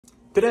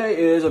Today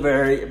is a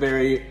very,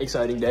 very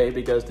exciting day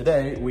because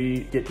today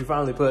we get to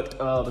finally put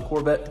the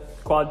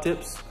Corvette quad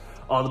tips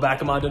on the back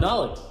of my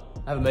Denali.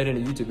 I haven't made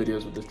any YouTube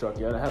videos with this truck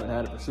yet. I haven't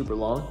had it for super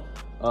long.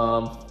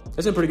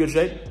 It's in pretty good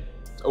shape.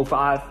 It's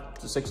 05,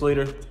 it's a 6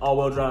 liter,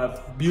 all-wheel drive,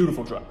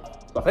 beautiful truck.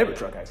 It's my favorite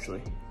truck,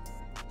 actually.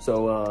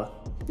 So,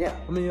 yeah,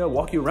 let me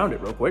walk you around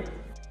it real quick.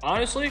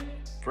 Honestly,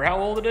 for how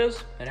old it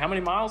is and how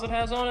many miles it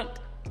has on it,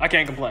 I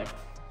can't complain.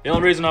 The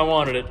only reason I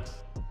wanted it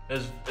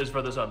is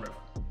for the sunroof.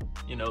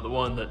 You know, the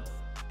one that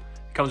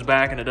comes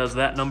back and it does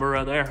that number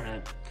right there,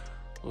 and it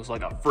looks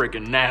like a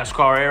freaking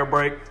NASCAR air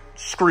brake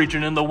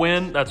screeching in the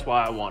wind. That's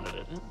why I wanted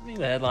it. I mean,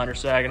 the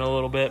headliner's sagging a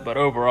little bit, but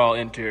overall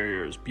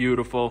interior is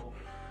beautiful.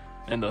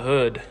 And the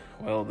hood,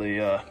 well,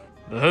 the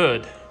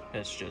hood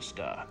is just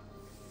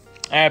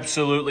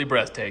absolutely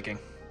breathtaking.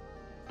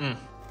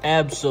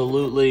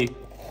 Absolutely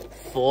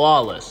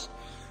flawless.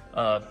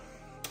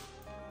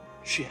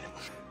 Shit.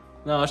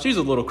 No, she's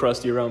a little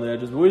crusty around the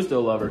edges, but we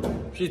still love her.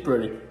 She's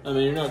pretty. I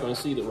mean, you're not gonna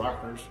see the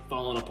rockers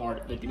falling apart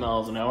at 50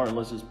 miles an hour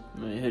unless it's,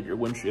 you hit your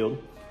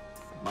windshield.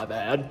 My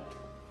bad.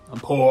 I'm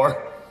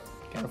poor.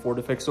 Can't afford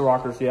to fix the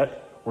rockers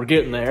yet. We're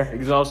getting there.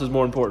 Exhaust is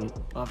more important,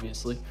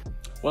 obviously.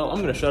 Well,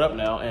 I'm gonna shut up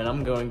now, and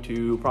I'm going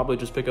to probably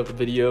just pick up the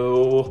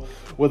video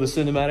with a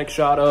cinematic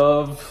shot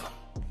of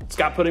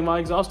Scott putting my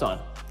exhaust on.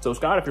 So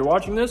Scott, if you're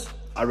watching this,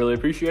 I really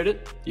appreciate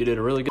it. You did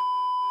a really good.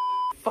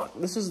 Fuck,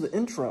 this is the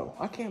intro.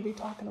 I can't be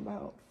talking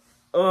about.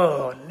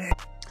 Oh, no.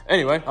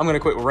 Anyway, I'm gonna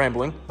quit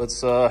rambling. Let's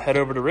head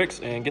over to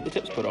Rick's and get the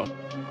tips put on.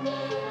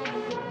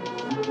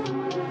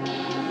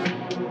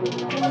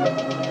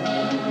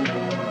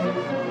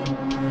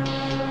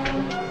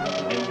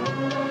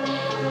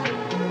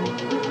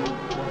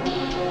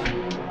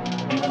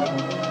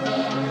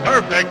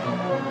 Perfect.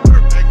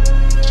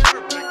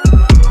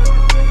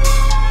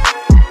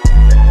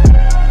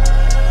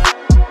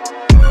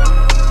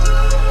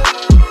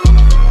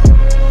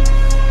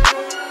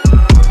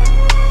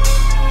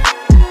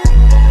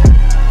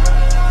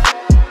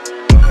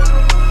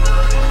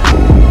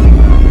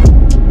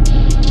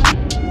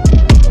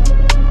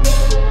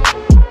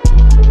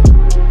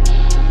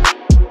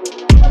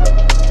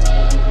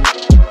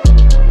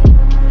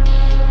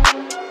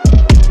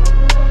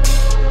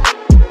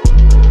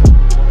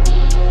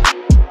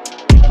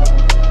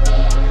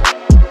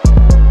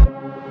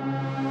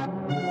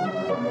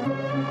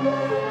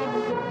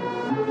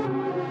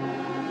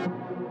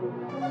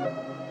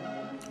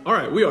 All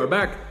right, we are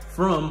back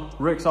from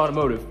Rick's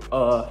Automotive.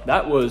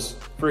 That was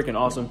freaking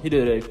awesome. He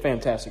did a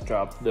fantastic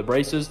job. The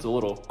braces, the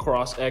little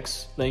cross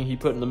X thing he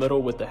put in the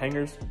middle with the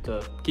hangers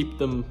to keep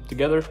them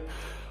together.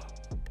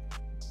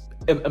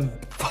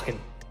 Fucking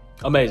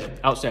amazing,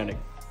 outstanding.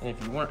 And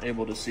if you weren't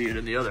able to see it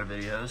in the other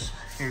videos,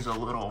 here's a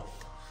little,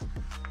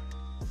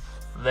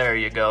 there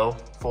you go,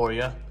 for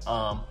you.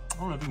 I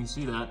don't know if you can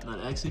see that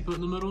X he put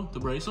in the middle to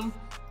brace them.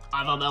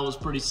 I thought that was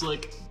pretty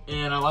slick,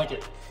 and I like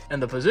it. And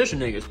the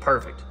positioning is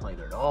perfect. Like,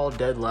 they're all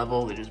dead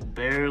level. They just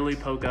barely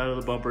poke out of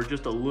the bumper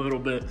just a little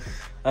bit.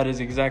 That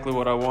is exactly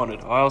what I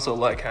wanted. I also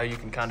like how you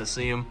can kind of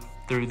see them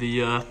through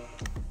the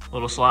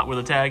little slot where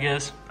the tag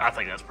is. I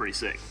think that's pretty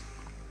sick.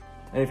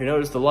 And if you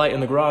notice, the light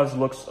in the garage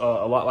looks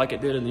a lot like it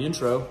did in the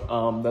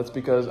intro. That's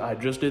because I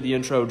just did the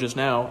intro just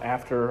now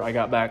after I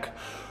got back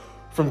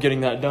from getting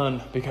that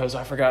done because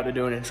I forgot to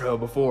do an intro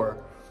before.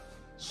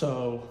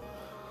 So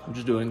I'm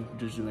just doing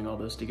all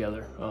this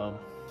together.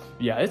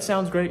 Yeah, it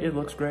sounds great. It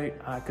looks great.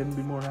 I couldn't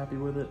be more happy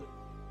with it.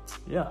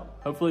 Yeah,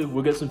 hopefully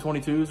we'll get some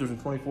 22s or some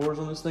 24s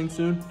on this thing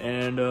soon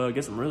and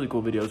get some really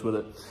cool videos with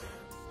it.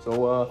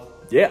 So,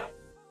 yeah.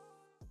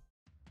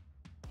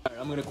 All right,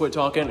 I'm gonna quit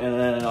talking and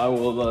then I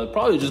will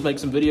probably just make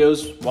some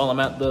videos while I'm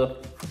at the,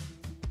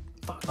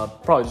 I'm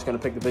probably just gonna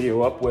pick the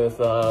video up with,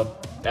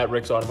 at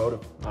Rick's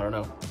Automotive. I don't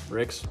know,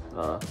 Rick's,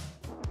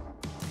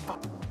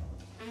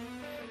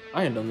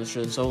 I ain't done this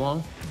shit in so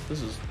long.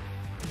 This is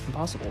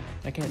impossible.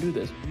 I can't do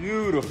this.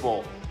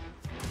 Beautiful.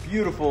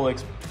 Beautiful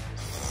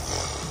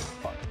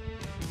fuck.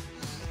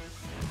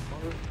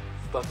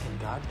 Motherfucking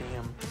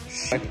goddamn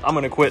shit. I'm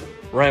gonna quit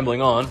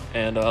rambling on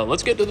and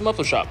let's get to the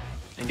muffler shop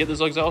and get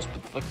this exhaust.